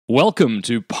Welcome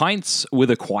to Pints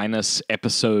with Aquinas,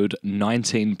 episode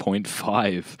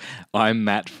 19.5. I'm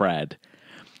Matt Fradd.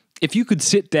 If you could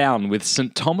sit down with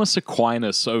St. Thomas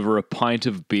Aquinas over a pint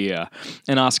of beer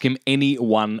and ask him any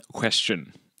one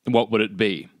question, what would it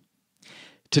be?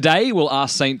 Today we'll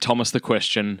ask St. Thomas the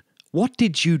question, what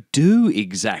did you do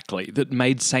exactly that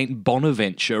made St.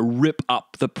 Bonaventure rip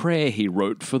up the prayer he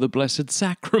wrote for the Blessed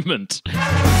Sacrament?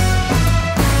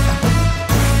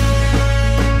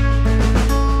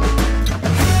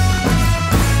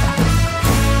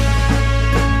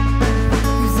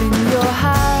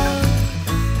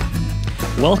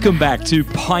 Welcome back to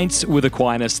Pints with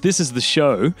Aquinas. This is the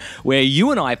show where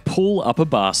you and I pull up a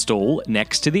bar stool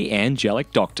next to the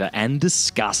angelic doctor and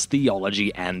discuss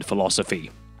theology and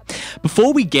philosophy.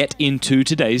 Before we get into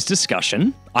today's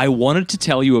discussion, I wanted to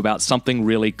tell you about something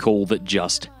really cool that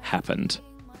just happened.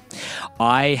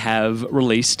 I have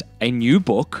released a new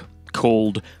book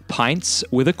called Pints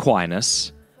with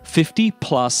Aquinas, 50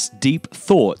 Plus Deep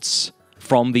Thoughts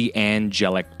from the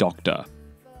Angelic Doctor.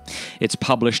 It's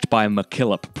published by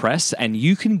McKillop Press, and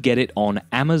you can get it on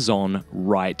Amazon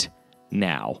right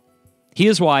now.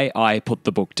 Here's why I put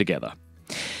the book together.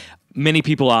 Many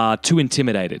people are too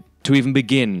intimidated to even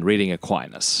begin reading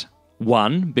Aquinas.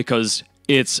 One, because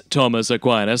it's Thomas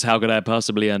Aquinas, how could I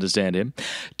possibly understand him?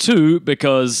 Two,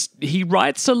 because he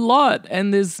writes a lot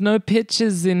and there's no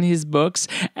pictures in his books.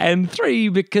 And three,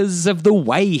 because of the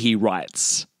way he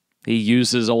writes. He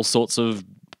uses all sorts of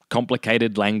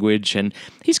complicated language, and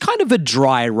he's kind of a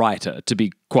dry writer, to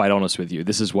be quite honest with you.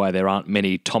 This is why there aren't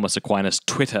many Thomas Aquinas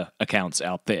Twitter accounts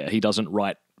out there. He doesn't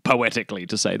write poetically,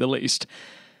 to say the least.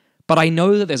 But I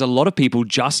know that there's a lot of people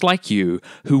just like you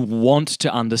who want to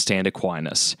understand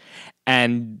Aquinas.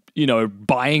 And,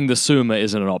 buying the Summa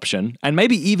isn't an option. And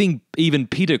maybe even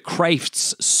Peter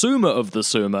Kraft's Summa of the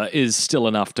Summa is still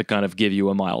enough to kind of give you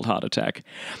a mild heart attack.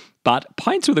 But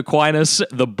Pints with Aquinas,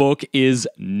 the book, is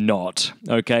not,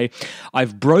 okay?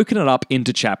 I've broken it up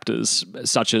into chapters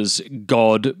such as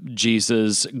God,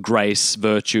 Jesus, grace,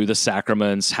 virtue, the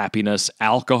sacraments, happiness,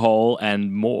 alcohol,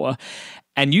 and more.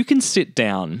 And you can sit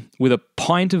down with a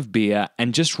pint of beer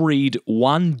and just read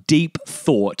one deep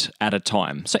thought at a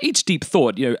time. So each deep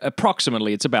thought,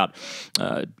 approximately it's about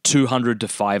 200 to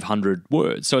 500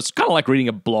 words. So it's kind of like reading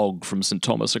a blog from St.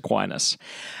 Thomas Aquinas.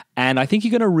 And I think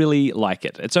you're going to really like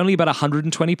it. It's only about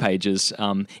 120 pages.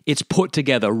 It's put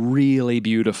together really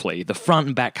beautifully. The front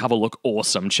and back cover look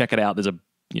awesome. Check it out. There's a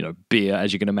beer,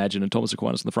 as you can imagine, and Thomas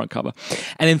Aquinas on the front cover.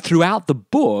 And then throughout the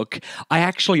book, I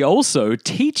actually also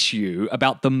teach you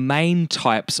about the main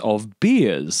types of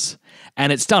beers.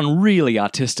 And it's done really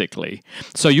artistically.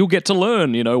 So you'll get to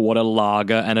learn, what a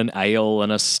lager and an ale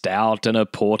and a stout and a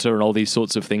porter and all these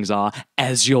sorts of things are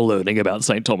as you're learning about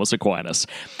St. Thomas Aquinas.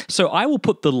 So I will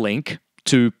put the link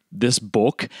to this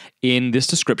book in this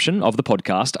description of the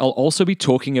podcast. I'll also be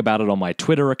talking about it on my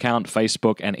Twitter account,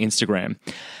 Facebook, and Instagram.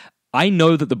 I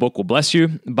know that the book will bless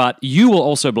you, but you will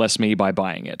also bless me by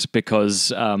buying it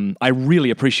because I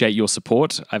really appreciate your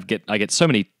support. I get so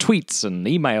many tweets and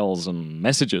emails and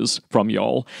messages from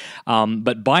y'all,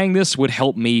 but buying this would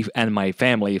help me and my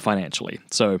family financially.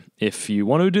 So if you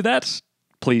want to do that,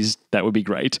 please, that would be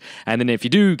great. And then if you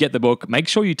do get the book, make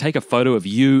sure you take a photo of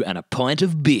you and a pint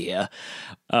of beer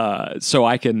so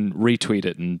I can retweet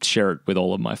it and share it with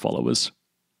all of my followers.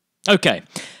 Okay,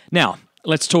 now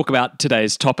let's talk about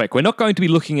today's topic. We're not going to be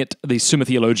looking at the Summa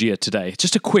Theologia today.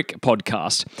 Just a quick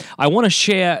podcast. I want to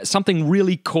share something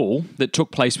really cool that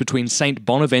took place between St.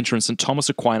 Bonaventure and St. Thomas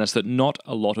Aquinas that not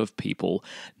a lot of people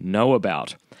know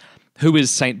about. Who is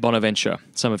St. Bonaventure?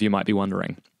 Some of you might be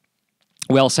wondering.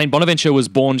 Well, St. Bonaventure was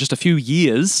born just a few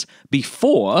years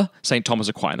before St. Thomas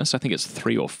Aquinas. I think it's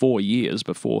 3 or 4 years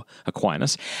before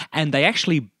Aquinas. And they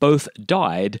actually both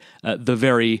died the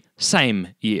very same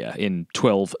year in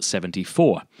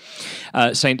 1274.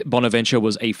 St. Bonaventure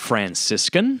was a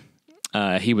Franciscan.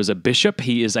 He was a bishop.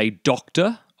 He is a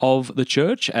doctor of the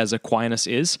church, as Aquinas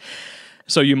is.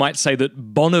 So you might say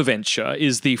that Bonaventure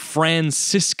is the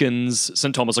Franciscans'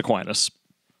 St. Thomas Aquinas.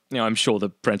 I'm sure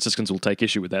the Franciscans will take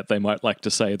issue with that. They might like to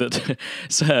say that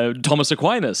Thomas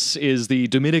Aquinas is the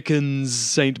Dominicans'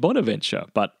 St. Bonaventure.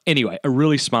 But anyway, a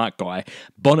really smart guy.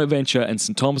 Bonaventure and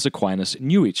St. Thomas Aquinas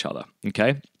knew each other,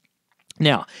 okay?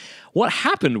 Now, what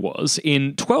happened was,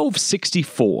 in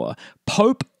 1264,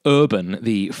 Pope Urban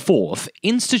IV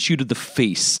instituted the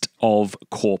feast of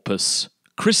Corpus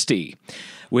Christi,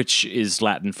 which is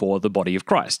Latin for the body of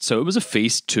Christ. So it was a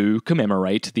feast to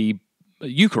commemorate the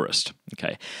Eucharist,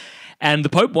 okay? And the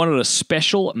Pope wanted a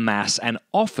special mass and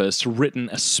office written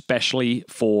especially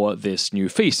for this new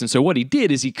feast. And so what he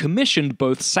did is he commissioned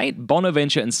both St.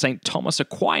 Bonaventure and St. Thomas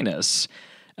Aquinas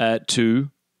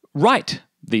to write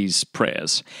these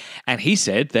prayers. And he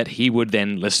said that he would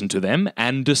then listen to them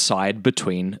and decide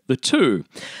between the two.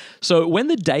 So when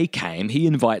the day came, he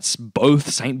invites both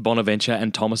St. Bonaventure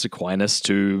and Thomas Aquinas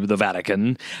to the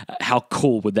Vatican. How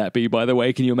cool would that be, by the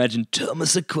way? Can you imagine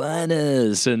Thomas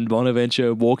Aquinas and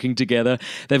Bonaventure walking together?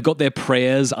 They've got their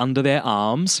prayers under their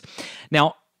arms.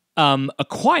 Now,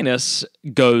 Aquinas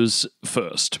goes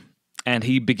first, and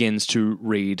he begins to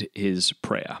read his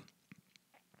prayer.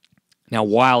 Now,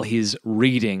 while he's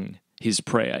reading his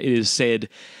prayer, it is said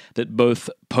that both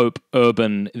Pope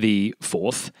Urban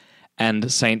IV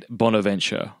and Saint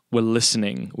Bonaventure were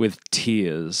listening with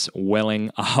tears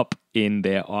welling up in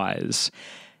their eyes.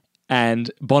 And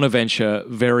Bonaventure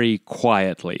very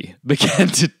quietly began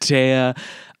to tear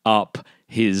up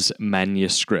his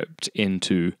manuscript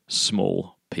into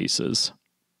small pieces.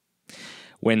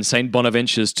 When St.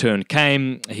 Bonaventure's turn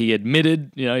came, he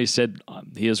admitted, he said,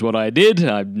 here's what I did.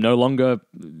 The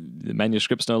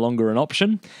manuscript's no longer an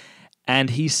option. And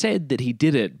he said that he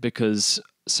did it because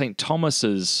St.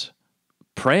 Thomas's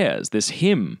prayers, this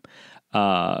hymn,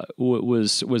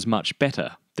 was much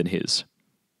better than his.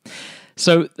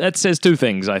 So that says two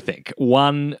things, I think.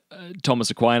 One,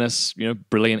 Thomas Aquinas,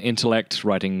 brilliant intellect,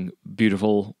 writing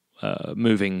beautiful,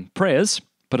 moving prayers,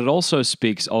 but it also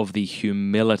speaks of the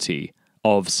humility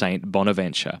of Saint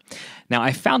Bonaventure. Now,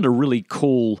 I found a really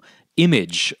cool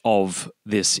image of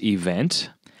this event,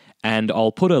 and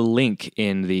I'll put a link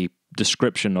in the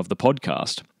description of the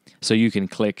podcast so you can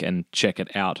click and check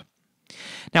it out.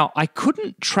 Now, I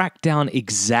couldn't track down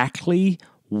exactly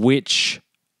which,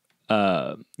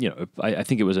 I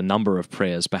think it was a number of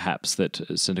prayers perhaps that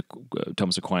St.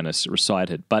 Thomas Aquinas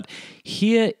recited, but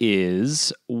here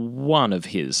is one of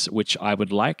his, which I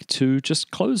would like to just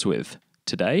close with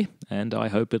today, and I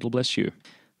hope it'll bless you.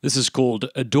 This is called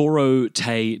Adoro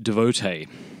Te Devote.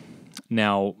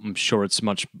 Now, I'm sure it's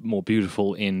much more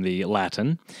beautiful in the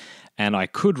Latin, and I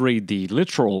could read the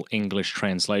literal English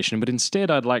translation, but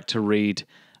instead I'd like to read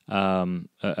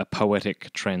a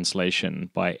poetic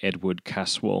translation by Edward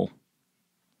Caswell.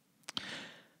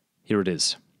 Here it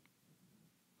is.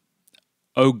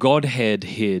 O Godhead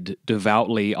hid,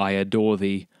 devoutly I adore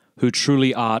thee, who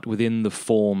truly art within the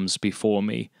forms before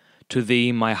me. To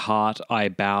thee, my heart, I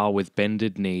bow with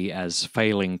bended knee, as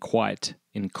failing quite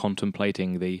in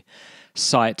contemplating thee.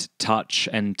 Sight, touch,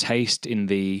 and taste in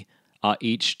thee are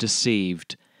each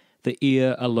deceived. The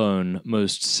ear alone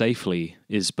most safely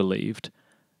is believed.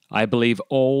 I believe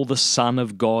all the Son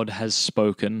of God has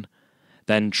spoken,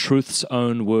 than truth's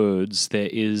own words there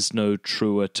is no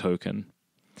truer token.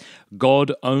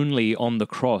 God only on the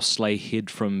cross lay hid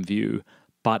from view,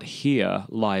 but here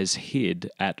lies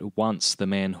hid at once the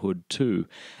manhood too,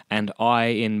 and I,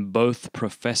 in both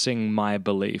professing my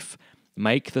belief,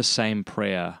 make the same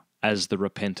prayer as the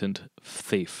repentant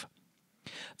thief.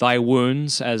 Thy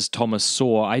wounds, as Thomas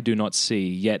saw, I do not see,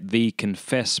 yet thee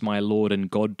confess my Lord and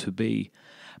God to be.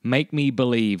 Make me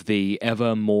believe thee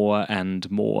ever more and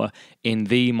more, in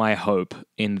thee my hope,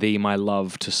 in thee my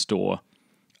love to store.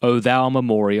 O thou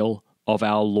memorial of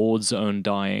our Lord's own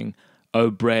dying, O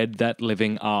bread that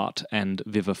living art and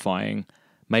vivifying,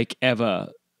 make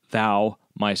ever thou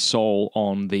my soul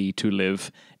on thee to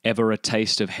live, ever a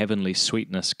taste of heavenly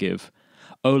sweetness give.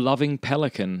 O loving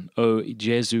pelican, O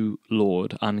Jesu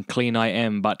Lord, unclean I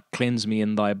am, but cleanse me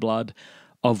in thy blood,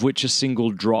 of which a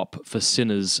single drop for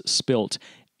sinners spilt,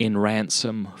 in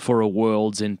ransom for a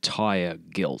world's entire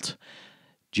guilt.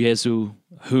 Jesu,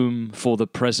 whom for the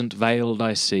present veiled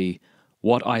I see,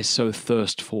 what I so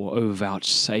thirst for, O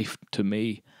vouchsafe to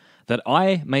me, that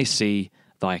I may see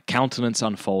thy countenance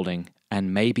unfolding,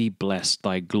 and may be blessed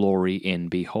thy glory in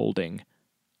beholding.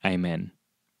 Amen.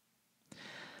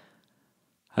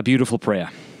 A beautiful prayer,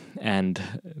 and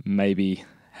maybe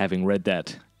having read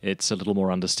that, it's a little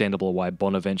more understandable why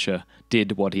Bonaventure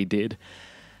did what he did.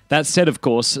 That said, of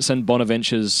course, St.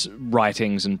 Bonaventure's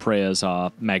writings and prayers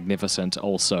are magnificent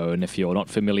also, and if you're not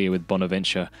familiar with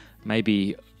Bonaventure,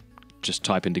 maybe just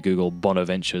type into Google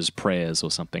Bonaventure's prayers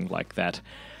or something like that.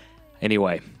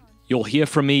 Anyway, you'll hear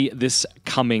from me this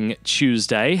coming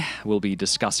Tuesday. We'll be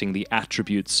discussing the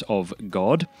attributes of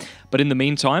God. But in the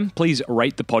meantime, please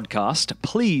rate the podcast.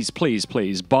 Please, please,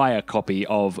 please buy a copy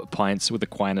of Pints with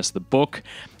Aquinas, the book.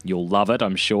 You'll love it,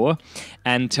 I'm sure.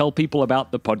 And tell people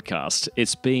about the podcast.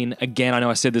 It's been, again, I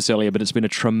know I said this earlier, but it's been a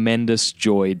tremendous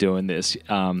joy doing this.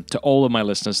 To all of my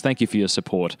listeners, thank you for your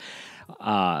support.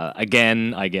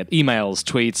 Again, I get emails,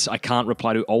 tweets. I can't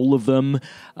reply to all of them,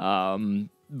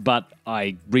 but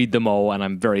I read them all, and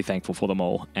I'm very thankful for them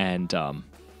all. And,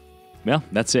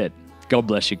 that's it. God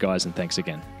bless you guys, and thanks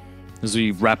again. As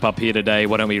we wrap up here today,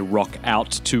 why don't we rock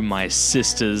out to my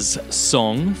sister's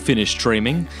song, Finish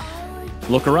Dreaming.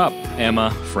 Look her up, Emma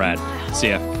Frad. See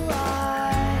ya.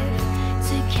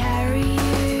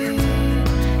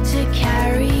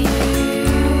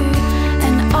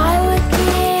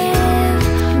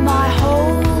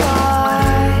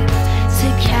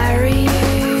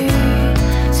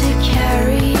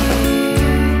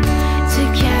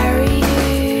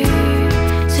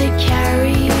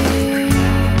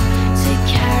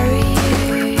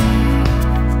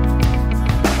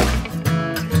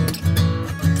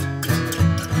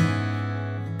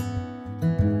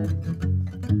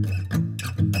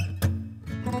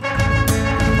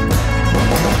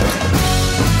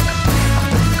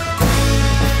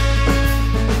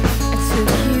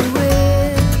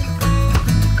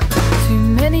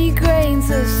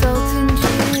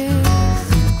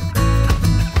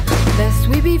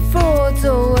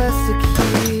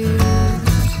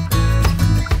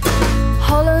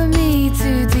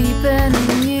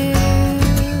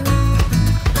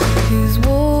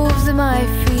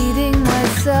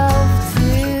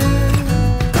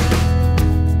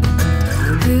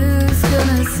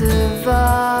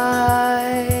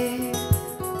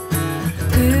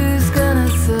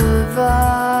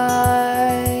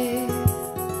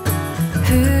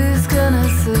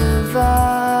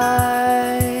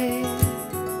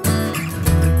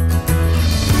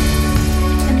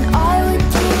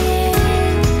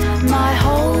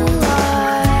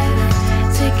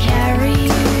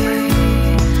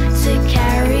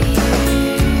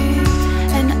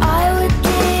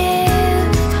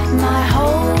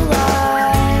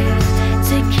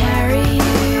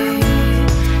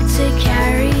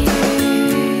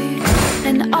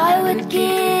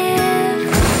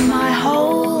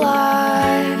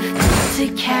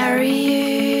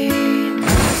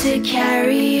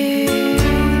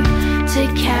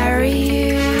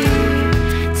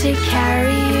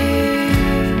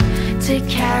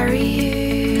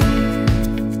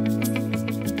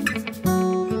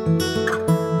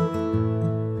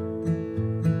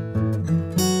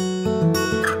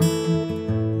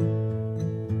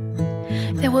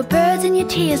 There were birds in your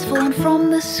tears falling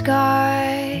from the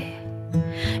sky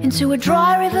into a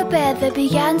dry riverbed that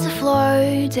began to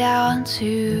flow down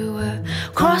to a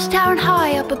cross tower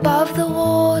high up above the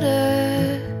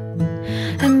water.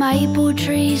 A maple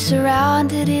tree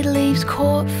surrounded it, leaves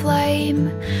caught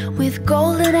flame with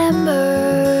golden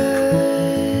embers.